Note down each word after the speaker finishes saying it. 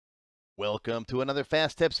Welcome to another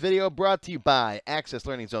Fast Tips video brought to you by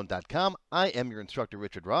accesslearningzone.com. I am your instructor,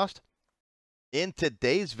 Richard Rost. In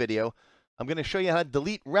today's video, I'm going to show you how to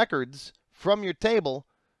delete records from your table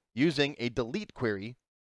using a delete query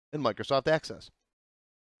in Microsoft Access.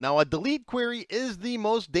 Now, a delete query is the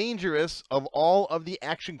most dangerous of all of the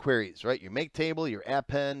action queries, right? Your make table, your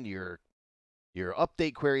append, your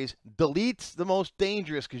update queries. Delete's the most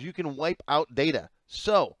dangerous because you can wipe out data.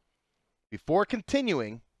 So, before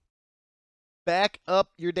continuing, back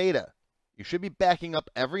up your data. You should be backing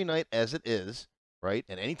up every night as it is, right?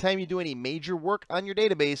 And anytime you do any major work on your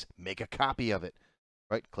database, make a copy of it,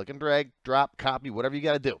 right? Click and drag, drop, copy, whatever you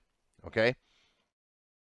got to do, okay?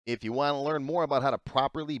 If you want to learn more about how to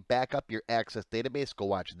properly back up your Access database, go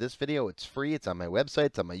watch this video. It's free. It's on my website.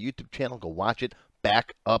 It's on my YouTube channel. Go watch it.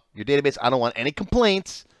 Back up your database. I don't want any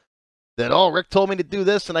complaints that, oh, Rick told me to do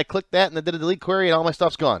this, and I clicked that, and I did a delete query, and all my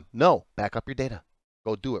stuff's gone. No, back up your data.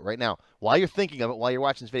 Go do it right now. While you're thinking of it, while you're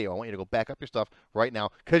watching this video, I want you to go back up your stuff right now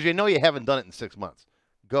because you know you haven't done it in 6 months.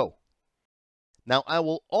 Go. Now, I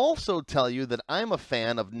will also tell you that I'm a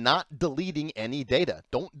fan of not deleting any data.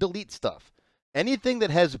 Don't delete stuff. Anything that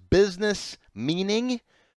has business meaning,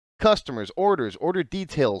 customers, orders, order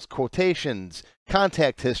details, quotations,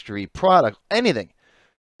 contact history, product, anything.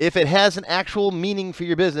 If it has an actual meaning for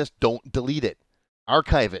your business, don't delete it.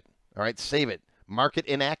 Archive it. All right, save it. Mark it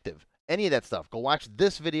inactive. Any of that stuff. Go watch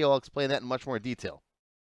this video. I'll explain that in much more detail.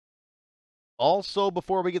 Also,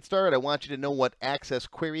 before we get started, I want you to know what Access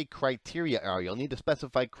query criteria are. You'll need to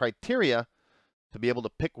specify criteria to be able to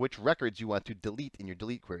pick which records you want to delete in your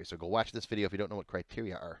delete query. So go watch this video if you don't know what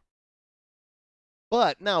criteria are.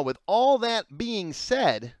 But now, with all that being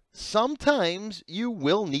said, sometimes you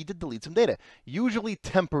will need to delete some data, usually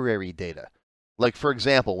temporary data. Like, for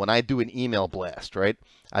example, when I do an email blast, right?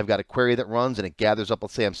 I've got a query that runs and it gathers up.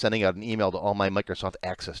 Let's say I'm sending out an email to all my Microsoft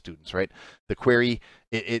Access students, right? The query,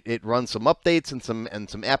 it runs some updates and some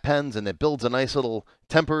appends, and it builds a nice little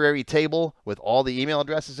temporary table with all the email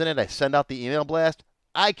addresses in it. I send out the email blast.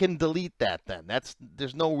 I can delete that then.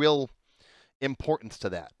 There's no real importance to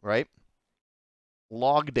that, right?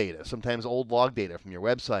 Log data, sometimes old log data from your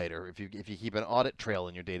website, or if you keep an audit trail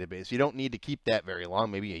in your database, you don't need to keep that very long,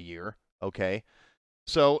 maybe a year. Okay,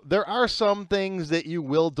 so there are some things that you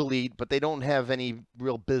will delete, but they don't have any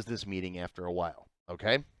real business meaning after a while.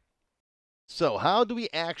 Okay, so how do we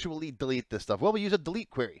actually delete this stuff? Well, we use a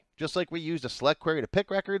delete query, just like we used a select query to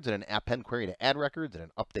pick records and an append query to add records and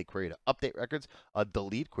an update query to update records. A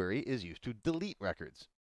delete query is used to delete records.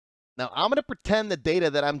 Now, I'm going to pretend the data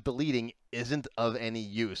that I'm deleting isn't of any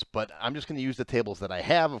use, but I'm just going to use the tables that I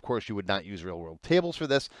have. Of course, you would not use real-world tables for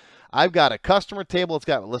this. I've got a customer table. It's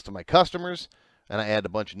got a list of my customers, and I add a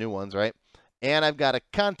bunch of new ones, right? And I've got a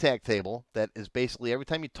contact table that is basically every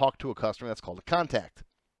time you talk to a customer, that's called a contact.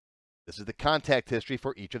 This is the contact history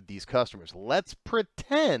for each of these customers. Let's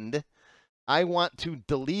pretend I want to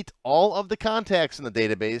delete all of the contacts in the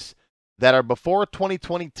database that are before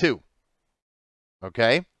 2022.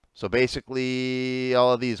 Okay? So basically,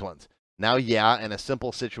 all of these ones. Now, yeah, in a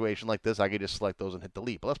simple situation like this, I could just select those and hit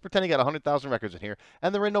delete. But let's pretend I got 100,000 records in here,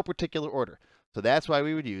 and they're in no particular order. So that's why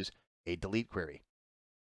we would use a delete query.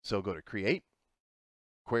 So go to Create,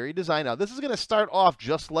 Query Design. Now, this is going to start off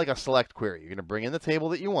just like a select query. You're going to bring in the table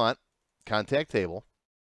that you want, contact table.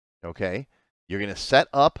 Okay. You're going to set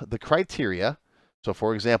up the criteria. So,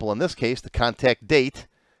 for example, in this case, the contact date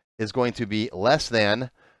is going to be less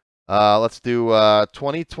than... let's do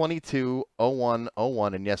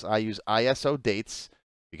 2022-01-01, and yes, I use ISO dates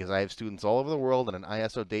because I have students all over the world, and an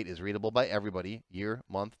ISO date is readable by everybody, year,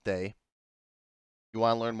 month, day. You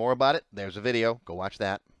want to learn more about it? There's a video. Go watch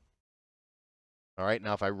that. All right,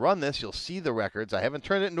 now if I run this, you'll see the records. I haven't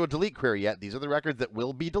turned it into a delete query yet. These are the records that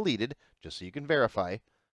will be deleted, just so you can verify.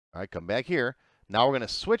 All right, come back here. Now we're going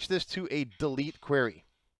to switch this to a delete query.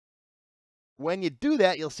 When you do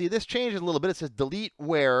that, you'll see this changes a little bit. It says delete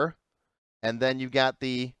where, and then you've got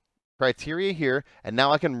the criteria here, and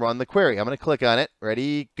now I can run the query. I'm going to click on it.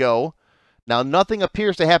 Ready, go. Now, nothing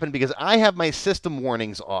appears to happen because I have my system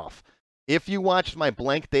warnings off. If you watched my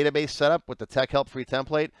blank database setup with the Tech Help free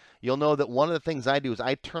template, you'll know that one of the things I do is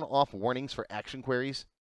I turn off warnings for action queries.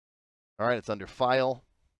 All right, it's under File,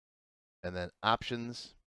 and then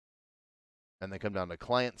Options, and then come down to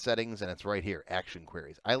Client Settings, and it's right here, Action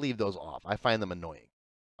Queries. I leave those off. I find them annoying.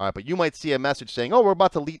 All right, but you might see a message saying, oh, we're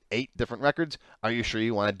about to delete 8 different records. Are you sure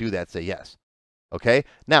you want to do that? Say yes. Okay,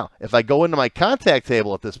 now, if I go into my contact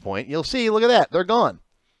table at this point, you'll see, look at that, they're gone.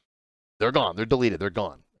 They're gone. They're deleted. They're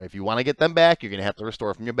gone. If you want to get them back, you're going to have to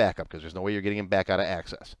restore from your backup because there's no way you're getting them back out of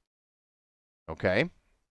Access. Okay?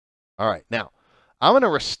 All right, now, I'm going to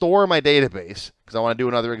restore my database because I want to do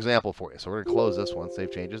another example for you. So we're going to close this one.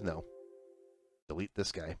 Save changes. No. Delete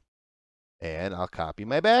this guy. And I'll copy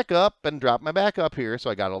my backup and drop my backup here so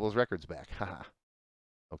I got all those records back. Haha.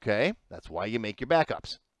 Okay, that's why you make your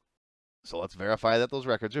backups. So let's verify that those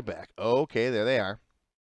records are back. Okay, there they are.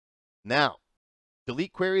 Now,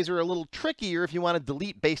 delete queries are a little trickier if you want to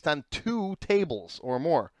delete based on 2 tables or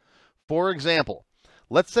more. For example,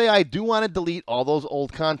 let's say I do want to delete all those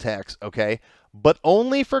old contacts, okay, but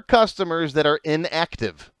only for customers that are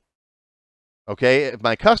inactive. Okay, in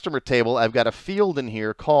my customer table, I've got a field in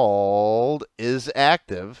here called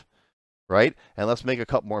isActive, right? And let's make a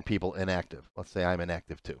couple more people inactive. Let's say I'm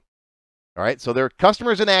inactive too. All right, so they're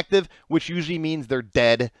customers inactive, which usually means they're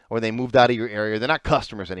dead or they moved out of your area. They're not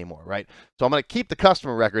customers anymore, right? So I'm going to keep the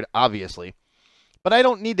customer record, obviously, but I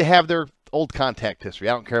don't need to have their old contact history.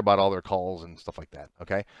 I don't care about all their calls and stuff like that,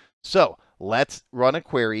 okay? So let's run a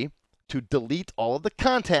query to delete all of the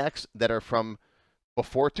contacts that are from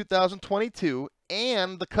before 2022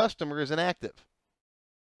 and the customer is inactive.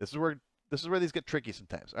 This is where these get tricky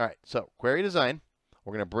sometimes. All right, so query design.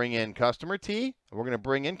 We're going to bring in customer T, and we're going to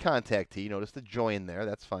bring in contact T. Notice the join there.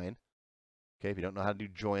 That's fine. Okay, if you don't know how to do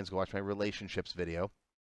joins, go watch my relationships video.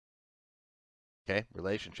 Okay,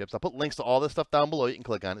 relationships. I'll put links to all this stuff down below. You can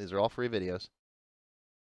click on it. These are all free videos.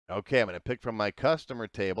 Okay, I'm going to pick from my customer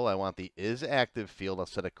table. I want the isActive field. I'll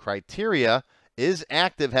set a criteria.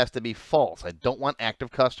 IsActive has to be false. I don't want active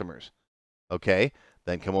customers. Okay,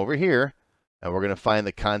 then come over here, and we're going to find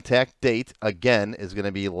the contact date. Again, is going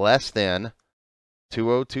to be less than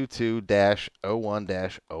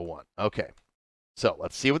 2022-01-01. Okay, so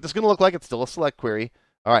let's see what this is going to look like. It's still a select query.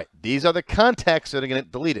 All right, these are the contacts that are going to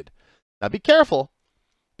get deleted. Now be careful,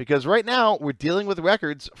 because right now we're dealing with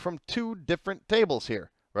records from 2 different tables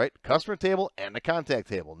here, right? Customer table and the contact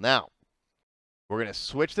table. Now, we're going to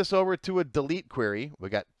switch this over to a delete query. We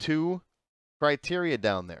got 2 criteria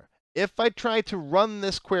down there. If I try to run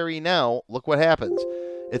this query now, look what happens.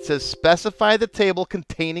 It says specify the table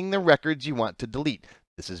containing the records you want to delete.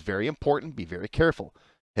 This is very important. Be very careful.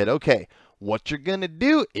 Hit OK. What you're going to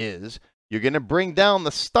do is you're going to bring down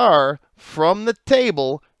the star from the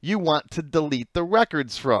table you want to delete the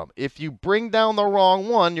records from. If you bring down the wrong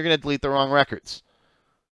one, you're going to delete the wrong records.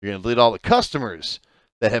 You're going to delete all the customers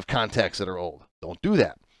that have contacts that are old. Don't do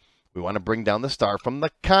that. We want to bring down the star from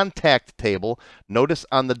the contact table. Notice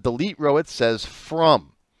on the delete row it says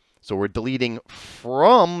from. So we're deleting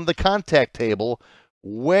from the contact table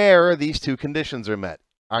where these 2 conditions are met.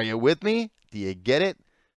 Are you with me? Do you get it?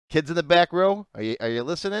 Kids in the back row, are you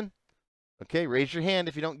listening? Okay, raise your hand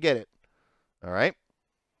if you don't get it. All right.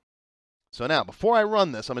 So now, before I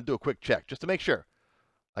run this, I'm going to do a quick check just to make sure.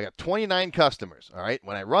 I got 29 customers. All right.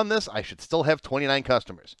 When I run this, I should still have 29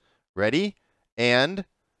 customers. Ready? And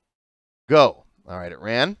go. All right, it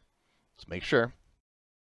ran. Let's make sure.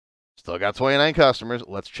 Still got 29 customers.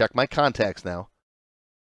 Let's check my contacts now.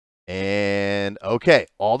 And okay,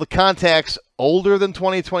 all the contacts older than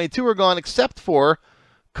 2022 are gone except for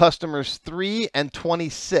customers 3 and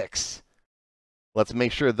 26. Let's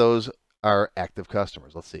make sure those are active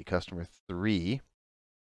customers. Let's see, customer 3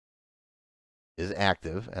 is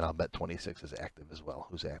active, and I'll bet 26 is active as well.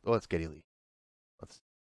 Who's active? Oh, it's Getty Lee.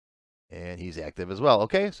 And he's active as well.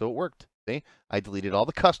 Okay, so it worked. See, I deleted all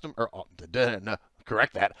the no,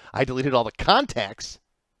 correct that. I deleted all the contacts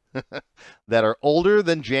that are older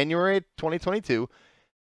than January 2022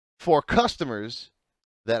 for customers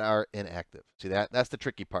that are inactive. See, that's the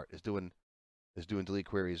tricky part, is doing delete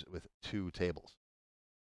queries with 2 tables.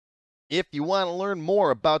 If you want to learn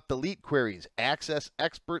more about delete queries, Access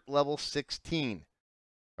Expert level 16.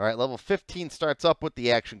 All right, level 15 starts up with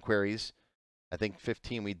the action queries. I think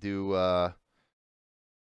 15 we do,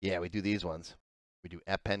 we do these ones. We do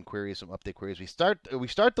append queries, some update queries. We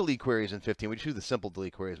start delete queries in 15. We just do the simple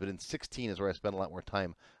delete queries, but in 16 is where I spend a lot more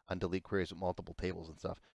time on delete queries with multiple tables and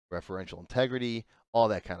stuff. Referential integrity, all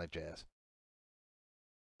that kind of jazz.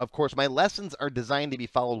 Of course, my lessons are designed to be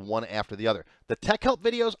followed one after the other. The tech help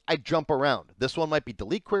videos, I jump around. This one might be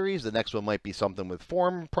delete queries. The next one might be something with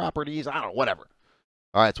form properties. I don't know, whatever.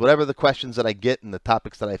 All right, it's whatever the questions that I get and the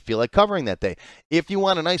topics that I feel like covering that day. If you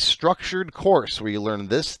want a nice structured course where you learn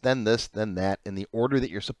this, then that, in the order that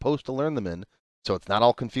you're supposed to learn them in, so it's not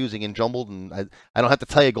all confusing and jumbled, and I don't have to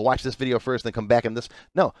tell you, go watch this video first, then come back and this.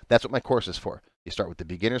 No, that's what my course is for. You start with the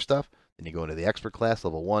beginner stuff, then you go into the expert class,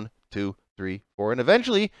 level 1, 2, 3, 4, and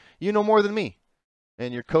eventually you know more than me.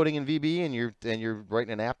 And you're coding in VB, and you're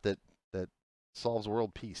writing an app that solves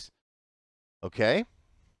world peace. Okay?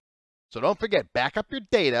 So don't forget, back up your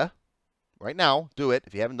data right now. Do it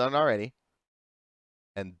if you haven't done it already.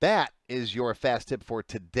 And that is your fast tip for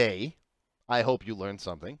today. I hope you learned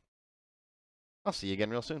something. I'll see you again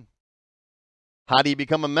real soon. How do you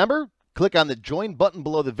become a member? Click on the Join button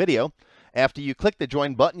below the video. After you click the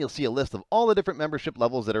Join button, you'll see a list of all the different membership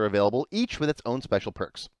levels that are available, each with its own special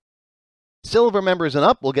perks. Silver members and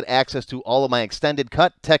up will get access to all of my extended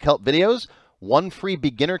cut tech help videos, one free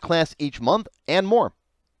beginner class each month, and more.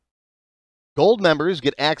 Gold members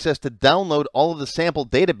get access to download all of the sample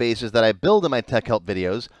databases that I build in my tech help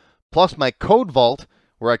videos, plus my code vault,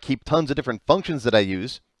 where I keep tons of different functions that I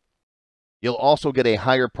use. You'll also get a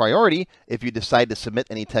higher priority if you decide to submit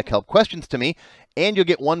any tech help questions to me, and you'll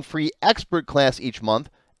get one free expert class each month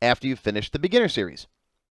after you finish the beginner series.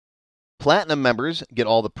 Platinum members get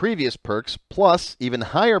all the previous perks, plus even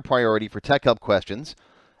higher priority for tech help questions,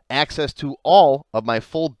 access to all of my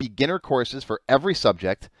full beginner courses for every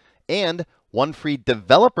subject, and one free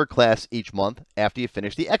developer class each month after you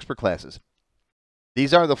finish the expert classes.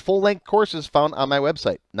 These are the full-length courses found on my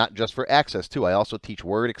website, not just for Access too. I also teach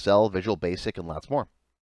Word, Excel, Visual Basic, and lots more.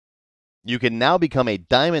 You can now become a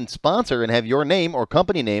Diamond sponsor and have your name or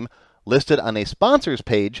company name listed on a sponsors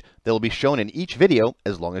page that will be shown in each video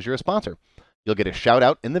as long as you're a sponsor. You'll get a shout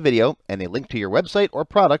out in the video and a link to your website or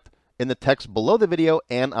product in the text below the video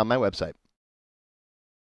and on my website.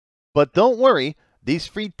 But don't worry, these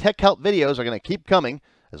free tech help videos are going to keep coming.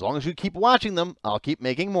 As long as you keep watching them, I'll keep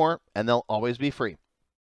making more, and they'll always be free.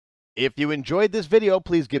 If you enjoyed this video,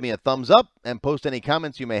 please give me a thumbs up and post any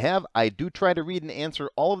comments you may have. I do try to read and answer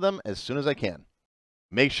all of them as soon as I can.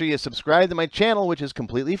 Make sure you subscribe to my channel, which is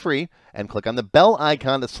completely free, and click on the bell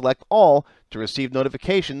icon to select all to receive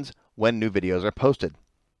notifications when new videos are posted.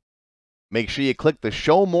 Make sure you click the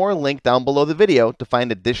Show More link down below the video to find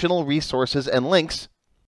additional resources and links.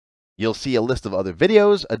 You'll see a list of other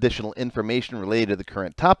videos, additional information related to the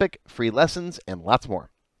current topic, free lessons, and lots more.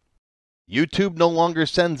 YouTube no longer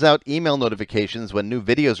sends out email notifications when new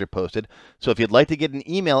videos are posted, so if you'd like to get an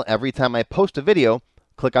email every time I post a video,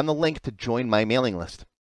 click on the link to join my mailing list.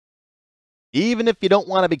 Even if you don't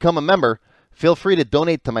want to become a member, feel free to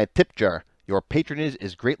donate to my tip jar. Your patronage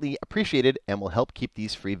is greatly appreciated and will help keep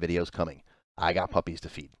these free videos coming. I got puppies to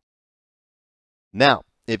feed. Now,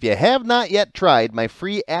 if you have not yet tried my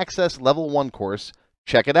free Access Level 1 course,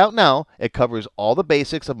 check it out now. It covers all the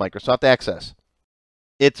basics of Microsoft Access.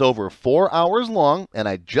 It's over 4 hours long, and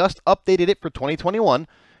I just updated it for 2021.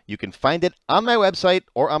 You can find it on my website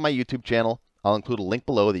or on my YouTube channel. I'll include a link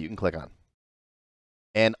below that you can click on.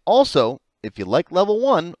 And also, if you like Level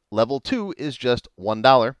 1, Level 2 is just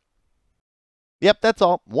 $1. Yep, that's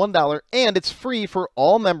all, $1, and it's free for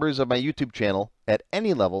all members of my YouTube channel at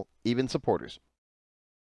any level, even supporters.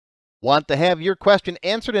 Want to have your question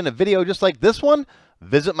answered in a video just like this one?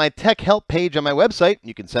 Visit my tech help page on my website.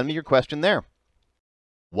 You can send me your question there.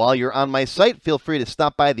 While you're on my site, feel free to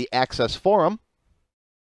stop by the Access Forum.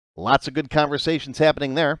 Lots of good conversations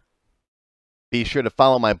happening there. Be sure to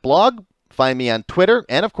follow my blog, find me on Twitter,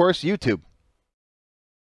 and of course, YouTube.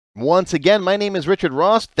 Once again, my name is Richard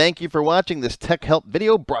Ross. Thank you for watching this tech help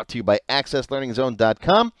video brought to you by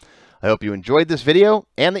AccessLearningZone.com. I hope you enjoyed this video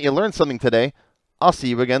and that you learned something today. I'll see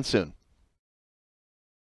you again soon.